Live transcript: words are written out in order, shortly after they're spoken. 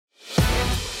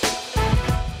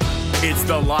It's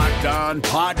the Locked On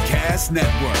Podcast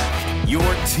Network, your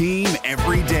team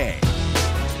every day.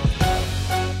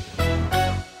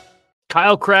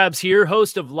 Kyle Krabs here,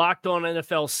 host of Locked On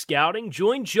NFL Scouting.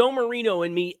 Join Joe Marino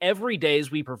and me every day as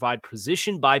we provide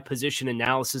position-by-position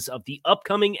analysis of the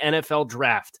upcoming NFL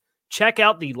Draft. Check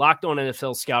out the Locked On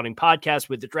NFL Scouting podcast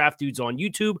with the Draft Dudes on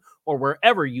YouTube or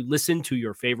wherever you listen to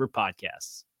your favorite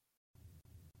podcasts.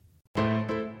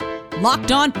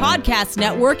 Locked On Podcast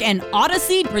Network and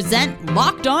Odyssey present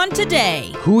Locked On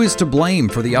Today. Who is to blame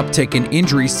for the uptick in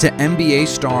injuries to NBA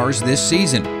stars this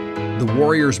season? The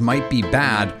Warriors might be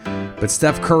bad, but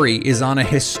Steph Curry is on a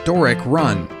historic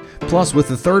run. Plus, with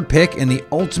the third pick in the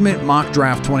Ultimate Mock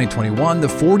Draft 2021, the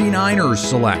 49ers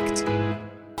select.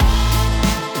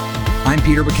 I'm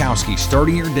Peter Bukowski,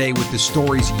 starting your day with the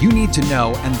stories you need to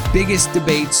know and biggest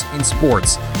debates in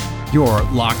sports. You're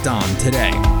Locked On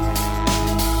Today.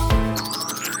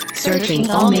 Searching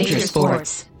all major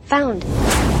sports. Found.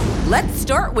 Let's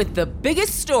start with the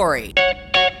biggest story.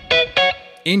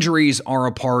 Injuries are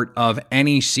a part of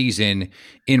any season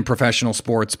in professional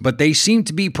sports, but they seem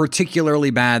to be particularly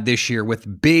bad this year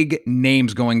with big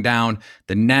names going down.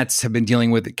 The Nets have been dealing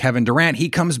with Kevin Durant. He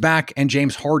comes back and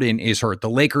James Harden is hurt.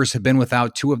 The Lakers have been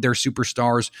without two of their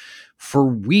superstars for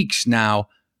weeks now.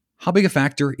 How big a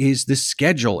factor is the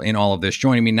schedule in all of this?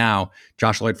 Joining me now,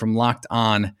 Josh Lloyd from Locked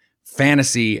On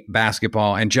Fantasy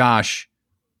Basketball. And Josh,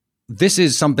 this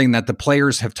is something that the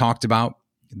players have talked about.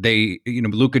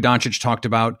 Luka Doncic talked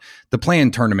about the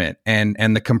play-in tournament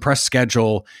and the compressed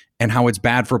schedule and how it's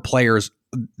bad for players.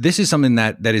 This is something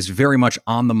that is very much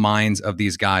on the minds of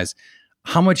these guys.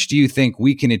 How much do you think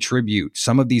we can attribute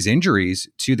some of these injuries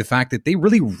to the fact that they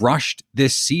really rushed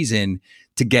this season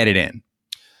to get it in?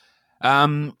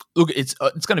 Look, it's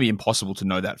going to be impossible to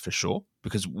know that for sure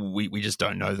because we just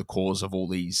don't know the cause of all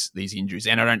these injuries,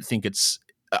 and I think it's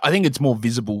more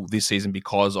visible this season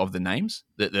because of the names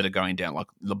that are going down, like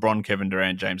LeBron, Kevin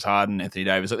Durant, James Harden, Anthony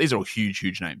Davis. These are all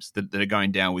huge names that are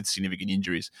going down with significant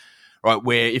injuries, right?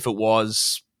 Where if it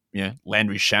was,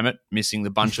 Landry Shamet missing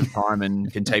the bunch of time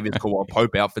and Kentavious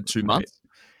Caldwell-Pope out for 2 months,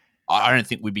 I don't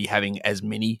think we'd be having as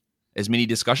many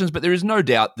discussions. But there is no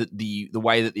doubt that the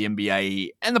way that the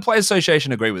NBA and the Players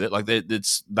Association agree with it, like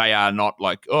they are not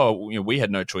like, we had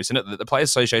no choice in it. The Players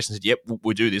Association said, yep,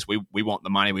 we'll do this. We want the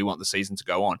money. We want the season to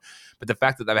go on. But the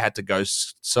fact that they've had to go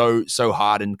so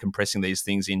hard in compressing these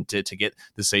things in to get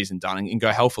the season done and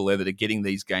go hell for leather to getting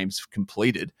these games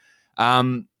completed,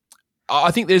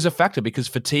 I think there's a factor because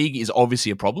fatigue is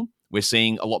obviously a problem. We're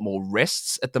seeing a lot more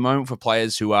rests at the moment for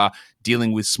players who are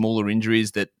dealing with smaller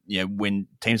injuries that, when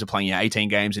teams are playing 18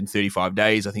 games in 35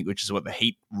 days, I think, which is what the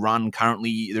Heat run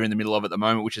currently, they're in the middle of at the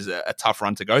moment, which is a tough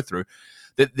run to go through,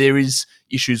 that there is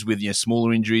issues with,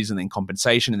 smaller injuries and then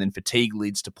compensation, and then fatigue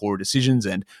leads to poorer decisions,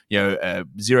 and,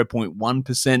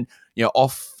 0.1%,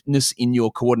 offness in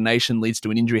your coordination leads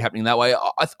to an injury happening that way.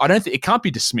 I don't think it can't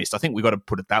be dismissed. I think we've got to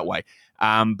put it that way.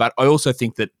 But I also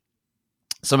think that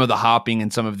some of the harping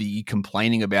and some of the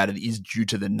complaining about it is due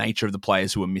to the nature of the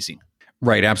players who are missing.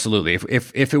 Right, absolutely.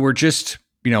 If it were just,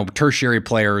 tertiary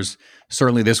players,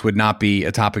 certainly this would not be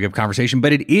a topic of conversation,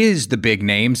 but it is the big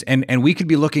names. And we could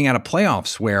be looking at a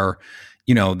playoffs where,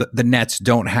 the Nets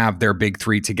don't have their big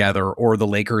three together, or the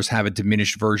Lakers have a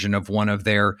diminished version of one of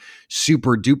their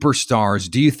super duper stars.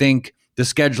 Do you think the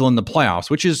schedule in the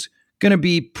playoffs, which is going to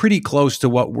be pretty close to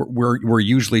what we're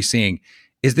usually seeing,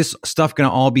 is this stuff going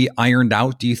to all be ironed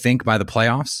out, do you think, by the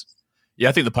playoffs? Yeah,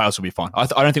 I think the playoffs will be fine. I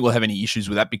don't think we'll have any issues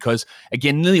with that because,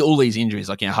 again, nearly all these injuries,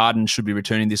 like Harden should be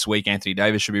returning this week, Anthony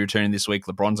Davis should be returning this week,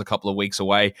 LeBron's a couple of weeks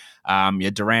away.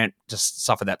 Durant just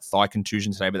suffered that thigh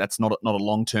contusion today, but that's not a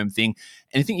long-term thing.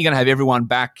 And I think you're going to have everyone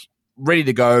back ready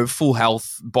to go, full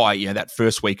health by that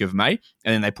first week of May,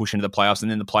 and then they push into the playoffs. And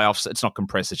then the playoffs, it's not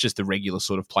compressed; it's just the regular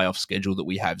sort of playoff schedule that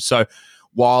we have. So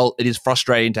while it is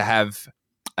frustrating to have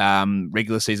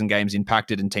regular season games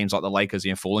impacted and teams like the Lakers,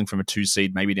 falling from a 2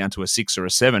 seed maybe down to a 6 or a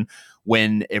 7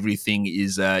 when everything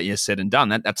is said and done.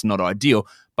 That's not ideal.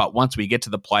 But once we get to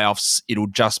the playoffs, it'll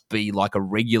just be like a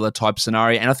regular type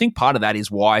scenario. And I think part of that is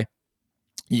why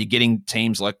you're getting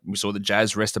teams like we saw the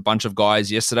Jazz rest a bunch of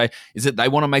guys yesterday, is that they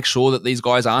want to make sure that these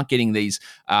guys aren't getting these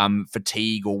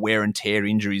fatigue or wear and tear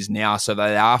injuries now, so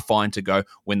they are fine to go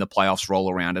when the playoffs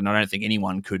roll around. And I don't think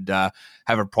anyone could have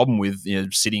a problem with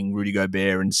sitting Rudy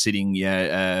Gobert and sitting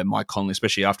Mike Conley,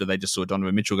 especially after they just saw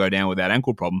Donovan Mitchell go down with that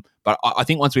ankle problem. But I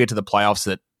think once we get to the playoffs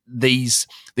that these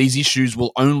issues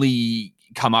will only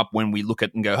come up when we look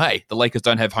at and go, hey, the Lakers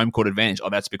don't have home court advantage. Oh,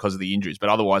 that's because of the injuries. But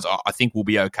otherwise, I think we'll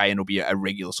be okay and it'll be a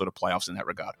regular sort of playoffs in that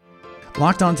regard.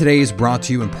 Locked On Today is brought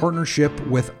to you in partnership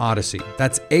with Odyssey.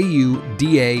 That's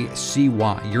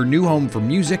AUDACY, your new home for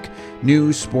music,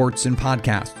 news, sports, and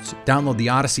podcasts. Download the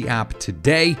Odyssey app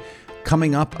today.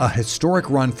 Coming up, a historic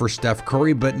run for Steph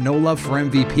Curry, but no love for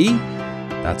MVP?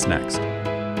 That's next.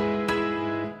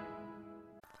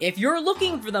 If you're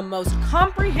looking for the most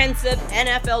comprehensive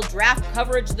NFL draft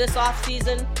coverage this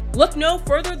offseason, look no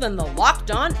further than the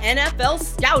Locked On NFL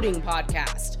Scouting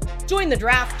Podcast. Join the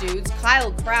draft dudes,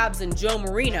 Kyle Krabs and Joe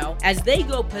Marino, as they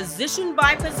go position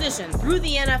by position through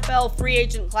the NFL free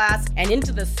agent class and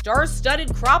into the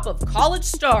star-studded crop of college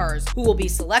stars who will be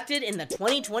selected in the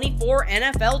 2024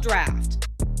 NFL Draft.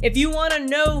 If you want to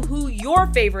know who your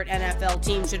favorite NFL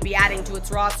team should be adding to its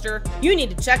roster, you need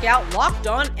to check out Locked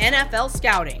On NFL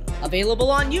Scouting, available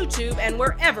on YouTube and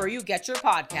wherever you get your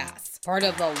podcasts. Part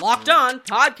of the Locked On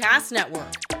Podcast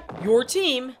Network, your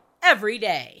team every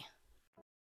day.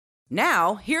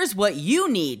 Now, here's what you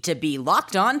need to be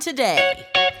locked on today.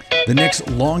 The Knicks'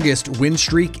 longest win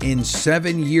streak in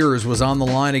 7 years was on the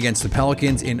line against the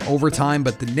Pelicans in overtime,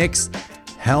 but the Knicks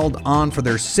held on for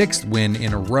their 6th win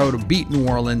in a row to beat New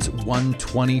Orleans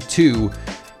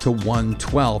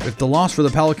 122-112. If the loss for the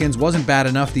Pelicans wasn't bad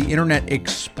enough, the internet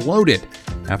exploded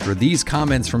after these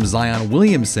comments from Zion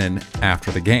Williamson after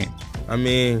the game. I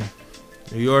mean,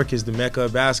 New York is the mecca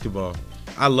of basketball.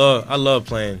 I love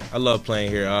playing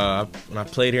here. When I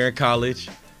played here in college,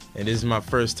 and this is my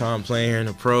first time playing here in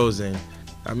the pros, and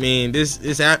I mean,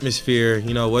 this atmosphere,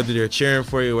 you know, whether they're cheering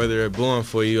for you, whether they're booing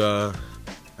for you,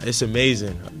 it's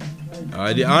amazing.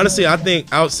 Honestly, I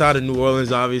think outside of New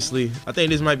Orleans, obviously, I think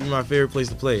this might be my favorite place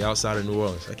to play outside of New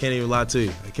Orleans. I can't even lie to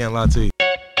you. I can't lie to you.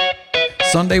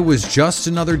 Sunday was just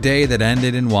another day that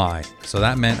ended in Y, so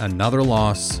that meant another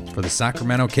loss for the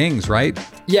Sacramento Kings, right?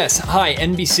 Yes, hi,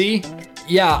 NBC.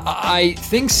 Yeah, I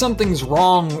think something's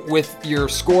wrong with your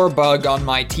score bug on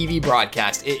my TV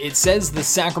broadcast. It says the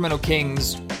Sacramento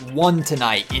Kings won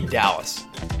tonight in Dallas.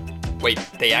 Wait,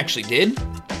 they actually did?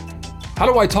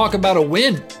 How do I talk about a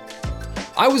win?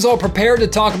 I was all prepared to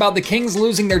talk about the Kings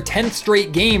losing their 10th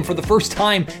straight game for the first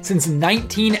time since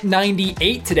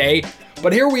 1998 today,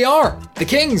 but here we are. The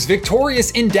Kings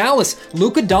victorious in Dallas.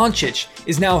 Luka Doncic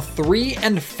is now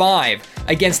 3-5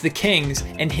 against the Kings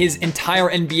in his entire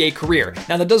NBA career.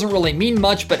 Now that doesn't really mean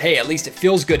much, but hey, at least it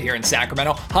feels good here in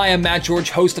Sacramento. Hi, I'm Matt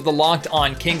George, host of the Locked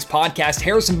On Kings podcast.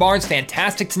 Harrison Barnes,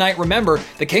 fantastic tonight. Remember,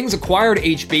 the Kings acquired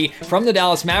HB from the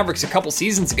Dallas Mavericks a couple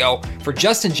seasons ago for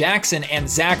Justin Jackson and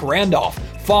Zach Randolph.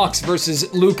 Fox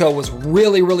versus Luka was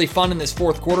really fun in this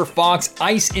fourth quarter. Fox,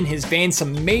 ice in his veins,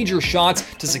 some major shots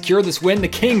to secure this win. The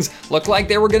Kings looked like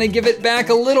they were going to give it back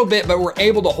a little bit, but were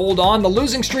able to hold on. The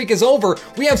losing streak is over.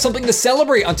 We have something to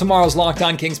celebrate on tomorrow's Locked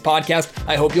On Kings podcast.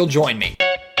 I hope you'll join me.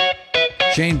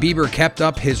 Shane Bieber kept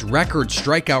up his record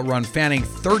strikeout run, fanning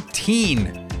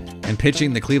 13 and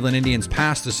pitching the Cleveland Indians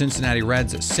past the Cincinnati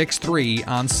Reds 6-3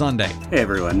 on Sunday. Hey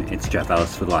everyone, it's Jeff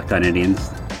Ellis with Locked On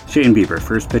Indians. Shane Bieber,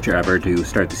 first pitcher ever to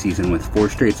start the season with 4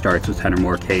 straight starts with 10 or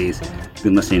more Ks. If you've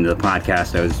been listening to the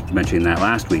podcast, I was mentioning that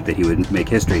last week that he would make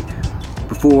history.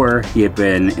 Before, he had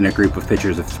been in a group of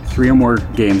pitchers of 3 or more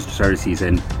games to start a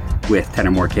season with 10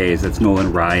 or more Ks. That's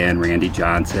Nolan Ryan, Randy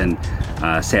Johnson,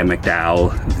 Sam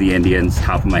McDowell of the Indians,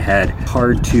 top of my head.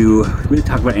 Hard to really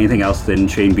talk about anything else than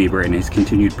Shane Bieber and his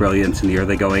continued brilliance in the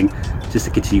early going. Just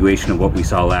a continuation of what we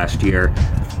saw last year.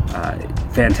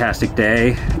 Fantastic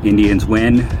day. Indians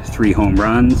win, 3 home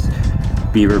runs.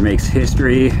 Bieber makes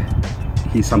history.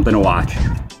 He's something to watch.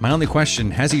 My only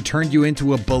question, has he turned you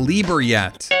into a believer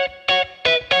yet?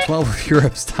 12 of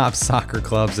Europe's top soccer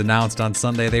clubs announced on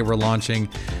Sunday they were launching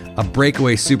a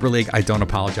breakaway Super League,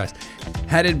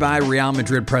 headed by Real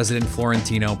Madrid president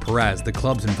Florentino Perez. The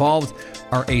clubs involved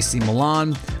are AC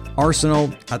Milan, Arsenal,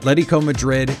 Atletico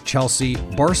Madrid, Chelsea,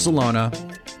 Barcelona,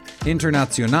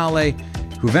 Internazionale,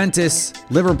 Juventus,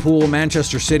 Liverpool,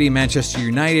 Manchester City, Manchester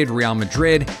United, Real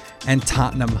Madrid, and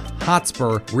Tottenham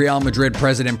Hotspur. Real Madrid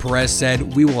president Perez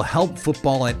said, "We will help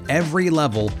football at every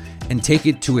level and take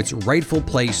it to its rightful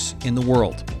place in the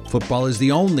world. Football is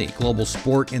the only global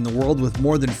sport in the world with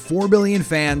more than 4 billion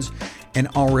fans, and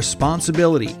our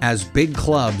responsibility as big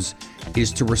clubs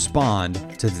is to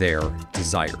respond to their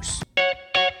desires."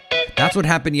 That's what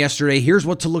happened yesterday. Here's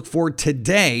what to look for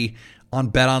today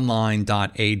on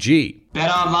betonline.ag.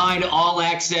 BetOnline All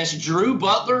Access, Drew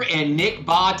Butler and Nick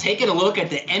Bahe taking a look at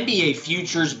the NBA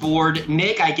Futures Board.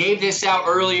 Nick, I gave this out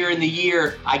earlier in the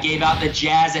year. I gave out the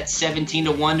Jazz at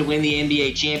 17-1 to win the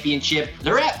NBA championship.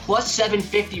 They're at plus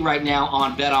 750 right now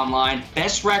on BetOnline.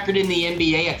 Best record in the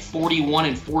NBA at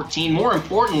 41-14. More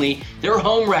importantly, their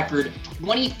home record,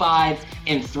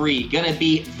 25-3. Going to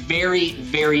be very,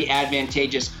 very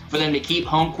advantageous for them to keep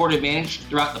home court advantage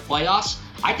throughout the playoffs.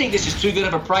 I think this is too good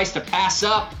of a price to pass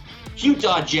up.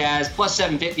 Utah Jazz plus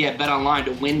 750 at BetOnline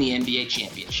to win the NBA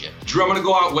championship. Drew, I'm going to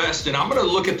go out west, and I'm going to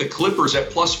look at the Clippers at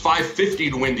plus 550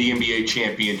 to win the NBA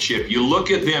championship. You look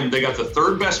at them, they got the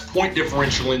third best point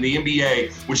differential in the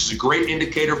NBA, which is a great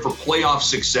indicator for playoff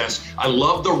success. I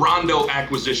love the Rondo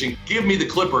acquisition. Give me the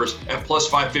Clippers at plus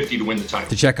 550 to win the title.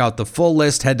 To check out the full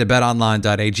list, head to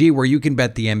betonline.ag, where you can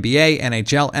bet the NBA,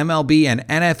 NHL, MLB, and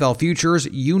NFL futures.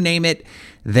 You name it,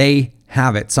 they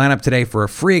have it. Sign up today for a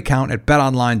free account at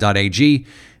betonline.ag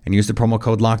and use the promo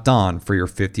code LOCKEDON for your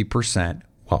 50%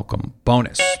 welcome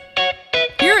bonus.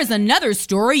 Here is another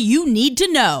story you need to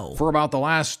know. For about the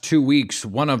last 2 weeks,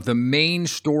 one of the main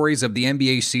stories of the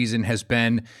NBA season has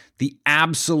been the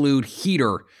absolute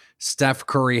heater. Steph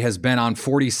Curry has been on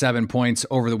 47 points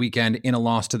over the weekend in a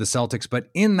loss to the Celtics, but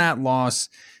in that loss,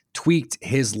 tweaked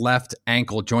his left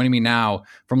ankle. Joining me now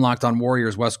from Locked On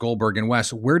Warriors, Wes Goldberg. And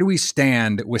Wes, where do we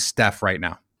stand with Steph right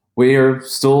now? We are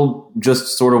still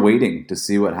just sort of waiting to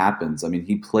see what happens. I mean,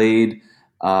 he played,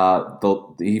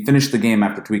 he finished the game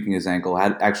after tweaking his ankle,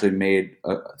 had actually made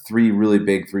 3 really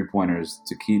big 3-pointers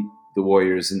to keep the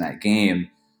Warriors in that game.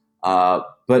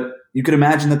 But you could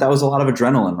imagine that was a lot of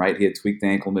adrenaline, right? He had tweaked the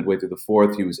ankle midway through the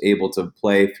fourth. He was able to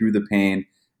play through the pain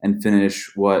and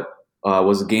finish what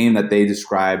was a game that they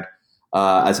described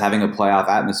as having a playoff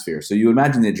atmosphere. So you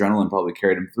imagine the adrenaline probably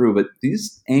carried him through. But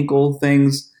these ankle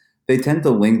things, they tend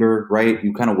to linger, right?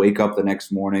 You kind of wake up the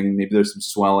next morning. Maybe there's some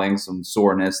swelling, some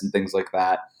soreness, and things like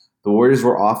that. The Warriors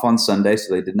were off on Sunday,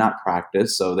 so they did not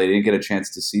practice. So they didn't get a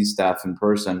chance to see Steph in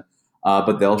person.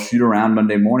 But they'll shoot around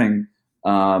Monday morning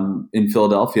in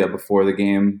Philadelphia before the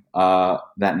game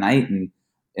that night.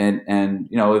 And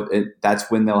you know, that's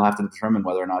when they'll have to determine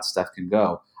whether or not Steph can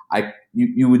go.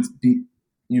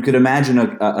 You could imagine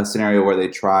a scenario where they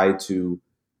try to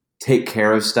take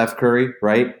care of Steph Curry,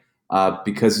 right?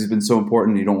 Because he's been so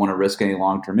important. You don't want to risk any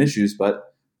long-term issues,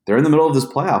 but they're in the middle of this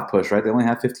playoff push, right? They only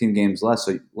have 15 games left,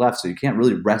 so you can't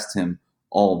really rest him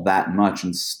all that much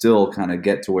and still kind of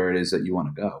get to where it is that you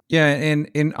want to go. Yeah,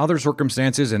 and in other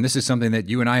circumstances, and this is something that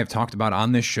you and I have talked about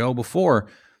on this show before,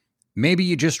 maybe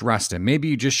you just rest him. Maybe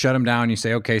you just shut him down. You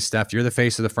say, okay, Steph, you're the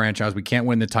face of the franchise. We can't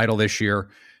win the title this year.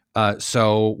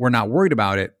 So we're not worried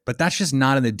about it, but that's just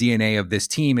not in the DNA of this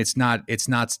team. It's not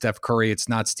Steph Curry. It's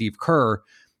not Steve Kerr.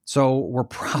 So we're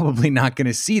probably not going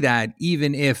to see that,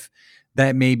 even if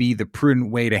that may be the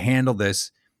prudent way to handle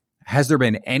this. Has there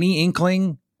been any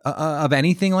inkling of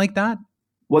anything like that?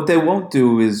 What they won't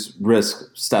do is risk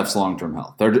Steph's long-term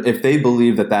health. If they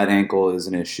believe that ankle is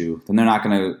an issue, then they're not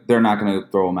going to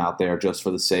throw him out there just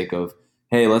for the sake of,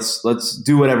 hey, let's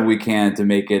do whatever we can to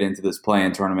make it into this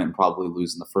play-in tournament and probably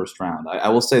lose in the first round. I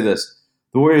will say this.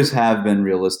 The Warriors have been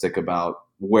realistic about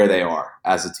where they are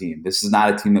as a team. This is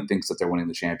not a team that thinks that they're winning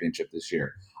the championship this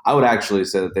year. I would actually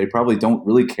say that they probably don't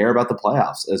really care about the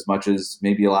playoffs as much as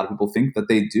maybe a lot of people think that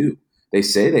they do. They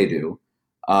say they do.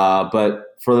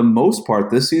 But for the most part,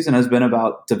 this season has been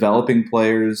about developing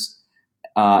players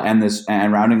and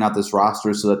rounding out this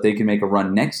roster so that they can make a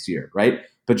run next year, right?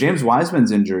 But James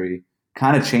Wiseman's injury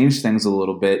kind of changed things a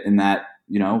little bit in that,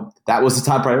 you know, that was the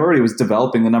top priority, was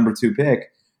developing the number 2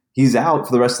 pick. He's out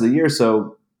for the rest of the year.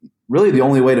 So really the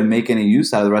only way to make any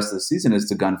use out of the rest of the season is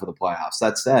to gun for the playoffs.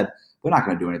 That said, they're not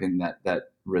going to do anything that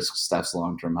risks Steph's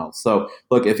long-term health. So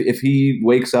look, if he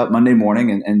wakes up Monday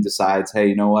morning and decides, hey,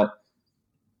 you know what,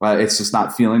 it's just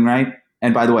not feeling right.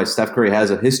 And by the way, Steph Curry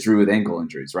has a history with ankle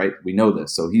injuries, right? We know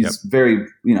this. So he's very,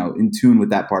 in tune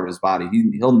with that part of his body.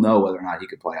 He'll know whether or not he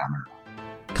could play on or not.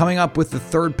 Coming up with the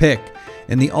 3rd pick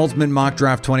in the Ultimate Mock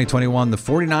Draft 2021, the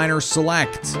 49ers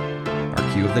select.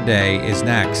 Our cue of the day is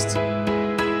next.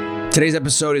 Today's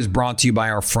episode is brought to you by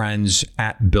our friends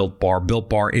at Built Bar. Built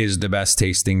Bar is the best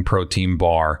tasting protein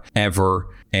bar ever,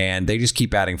 and they just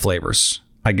keep adding flavors.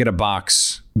 I get a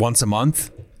box once a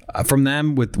month from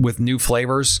them with new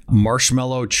flavors.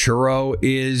 Marshmallow churro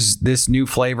is this new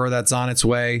flavor that's on its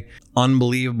way.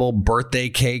 Unbelievable birthday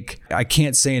cake. I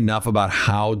can't say enough about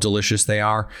how delicious they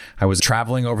are. I was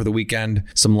traveling over the weekend,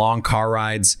 some long car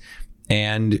rides,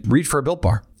 and reach for a Built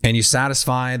Bar. And you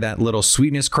satisfy that little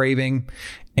sweetness craving,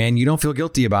 and you don't feel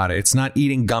guilty about it. It's not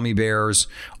eating gummy bears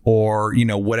or,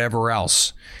 whatever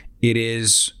else. It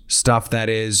is stuff that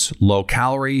is low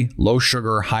calorie, low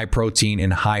sugar, high protein,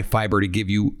 and high fiber to give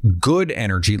you good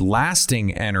energy,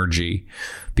 lasting energy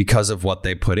because of what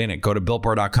they put in it. Go to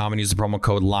BuiltBar.com and use the promo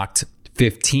code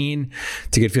LOCKED15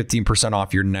 to get 15%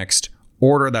 off your next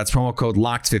order. That's promo code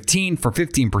LOCKED15 for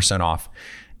 15% off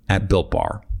at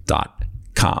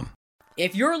BuiltBar.com.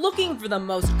 If you're looking for the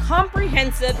most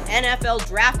comprehensive NFL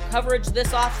draft coverage this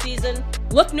offseason,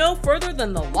 look no further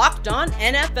than the Locked On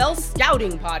NFL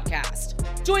Scouting Podcast.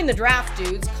 Join the draft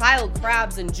dudes, Kyle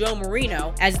Krabs and Joe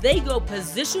Marino, as they go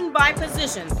position by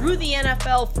position through the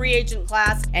NFL free agent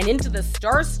class and into the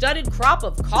star-studded crop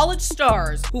of college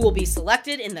stars who will be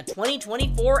selected in the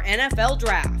 2024 NFL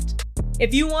Draft.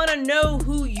 If you want to know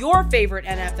who your favorite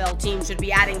NFL team should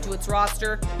be adding to its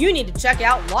roster, you need to check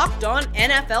out Locked On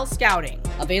NFL Scouting,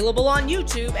 available on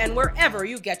YouTube and wherever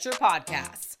you get your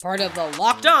podcasts. Part of the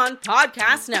Locked On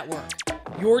Podcast Network,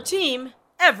 your team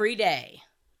every day.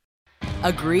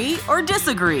 Agree or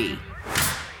disagree?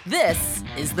 This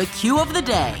is the cue of the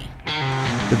day.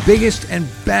 The biggest and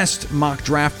best mock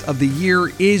draft of the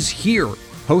year is here,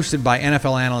 hosted by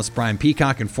NFL analyst Brian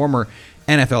Peacock and former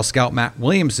NFL scout Matt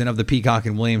Williamson of the Peacock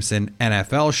and Williamson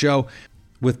NFL show,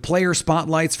 with player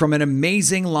spotlights from an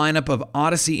amazing lineup of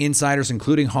Odyssey insiders,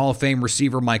 including Hall of Fame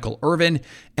receiver Michael Irvin,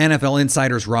 NFL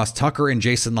insiders Ross Tucker and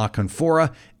Jason La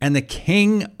Canfora, and the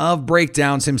king of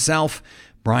breakdowns himself,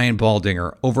 Brian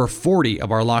Baldinger. Over 40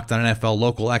 of our Locked On NFL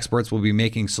local experts will be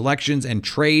making selections and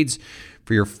trades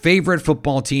for your favorite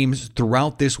football teams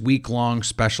throughout this week-long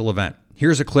special event.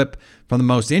 Here's a clip from the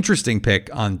most interesting pick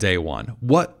on day one.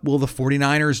 What will the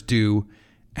 49ers do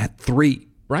at 3?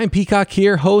 Brian Peacock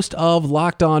here, host of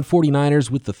Locked On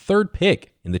 49ers, with the third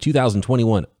pick in the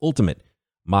 2021 Ultimate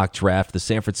Mock Draft. The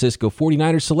San Francisco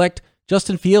 49ers select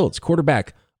Justin Fields,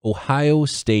 quarterback, Ohio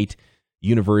State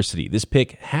University. This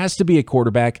pick has to be a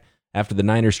quarterback after the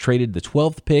Niners traded the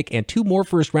 12th pick and 2 more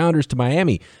first-rounders to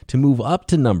Miami to move up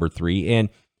to number 3, and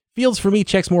Fields, for me,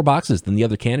 checks more boxes than the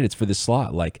other candidates for this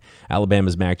slot, like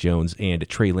Alabama's Mac Jones and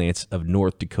Trey Lance of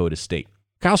North Dakota State.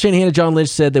 Kyle Shanahan and John Lynch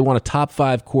said they want a top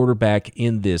 5 quarterback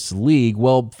in this league.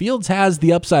 Well, Fields has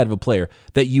the upside of a player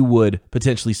that you would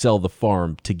potentially sell the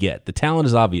farm to get. The talent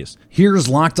is obvious. Here's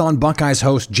Locked On Buckeyes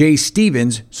host Jay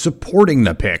Stevens supporting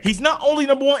the pick. He's not only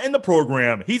number 1 in the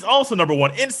program, he's also number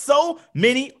 1 in so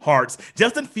many hearts.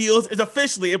 Justin Fields is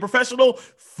officially a professional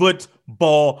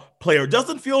football player.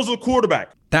 Justin Fields is a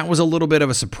quarterback. That was a little bit of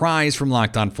a surprise from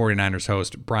Locked On 49ers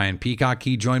host Brian Peacock.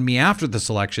 He joined me after the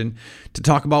selection to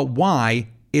talk about why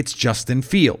it's Justin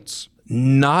Fields.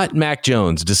 Not Mac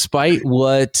Jones, despite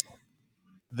what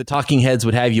the talking heads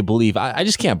would have you believe. I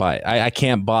just can't buy it. I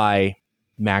can't buy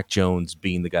Mac Jones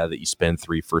being the guy that you spend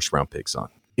 3 first-round picks on.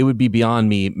 It would be beyond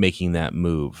me making that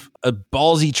move. A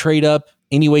ballsy trade up,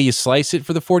 any way you slice it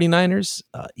for the 49ers,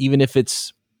 even if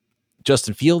it's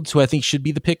Justin Fields, who I think should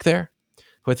be the pick there,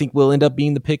 who I think will end up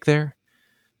being the pick there,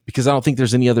 because I don't think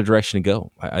there's any other direction to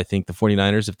go. I think the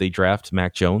 49ers, if they draft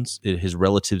Mac Jones, his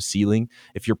relative ceiling,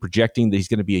 if you're projecting that he's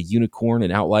going to be a unicorn,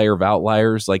 an outlier of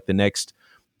outliers, like the next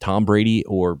Tom Brady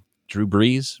or Drew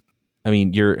Brees, I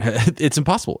mean, it's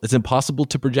impossible. It's impossible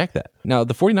to project that. Now,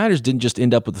 the 49ers didn't just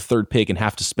end up with the 3rd pick and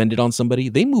have to spend it on somebody.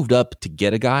 They moved up to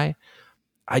get a guy.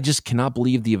 I just cannot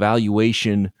believe the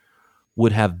evaluation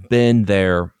would have been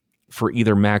there for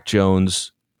either Mac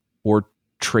Jones or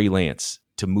Trey Lance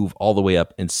to move all the way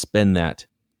up and spend that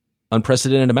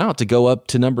unprecedented amount to go up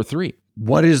to number 3.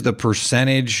 What is the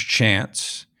percentage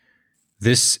chance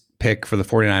this pick for the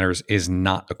 49ers is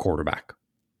not a quarterback?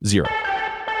 0.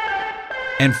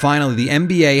 And finally, the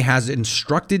NBA has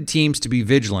instructed teams to be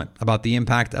vigilant about the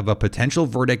impact of a potential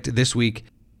verdict this week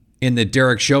in the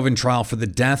Derek Chauvin trial for the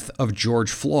death of George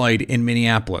Floyd in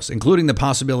Minneapolis, including the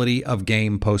possibility of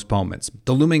game postponements.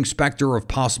 The looming specter of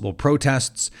possible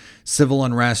protests, civil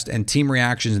unrest, and team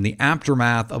reactions in the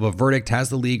aftermath of a verdict has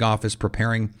the league office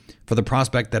preparing for the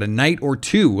prospect that a night or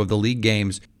 2 of the league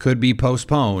games could be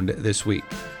postponed this week.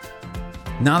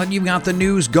 Now that you've got the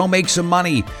news, go make some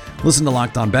money. Listen to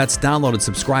Locked On Bets, download and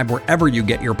subscribe wherever you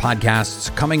get your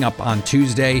podcasts. Coming up on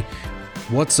Tuesday,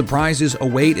 what surprises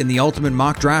await in the Ultimate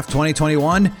Mock Draft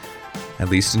 2021? At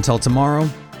least until tomorrow,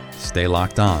 stay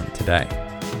locked on today.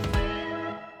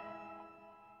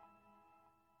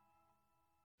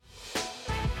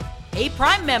 Hey,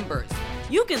 Prime members,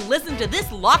 you can listen to this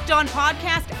Locked On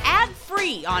podcast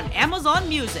ad-free on Amazon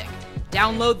Music.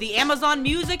 Download the Amazon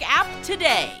Music app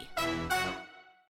today.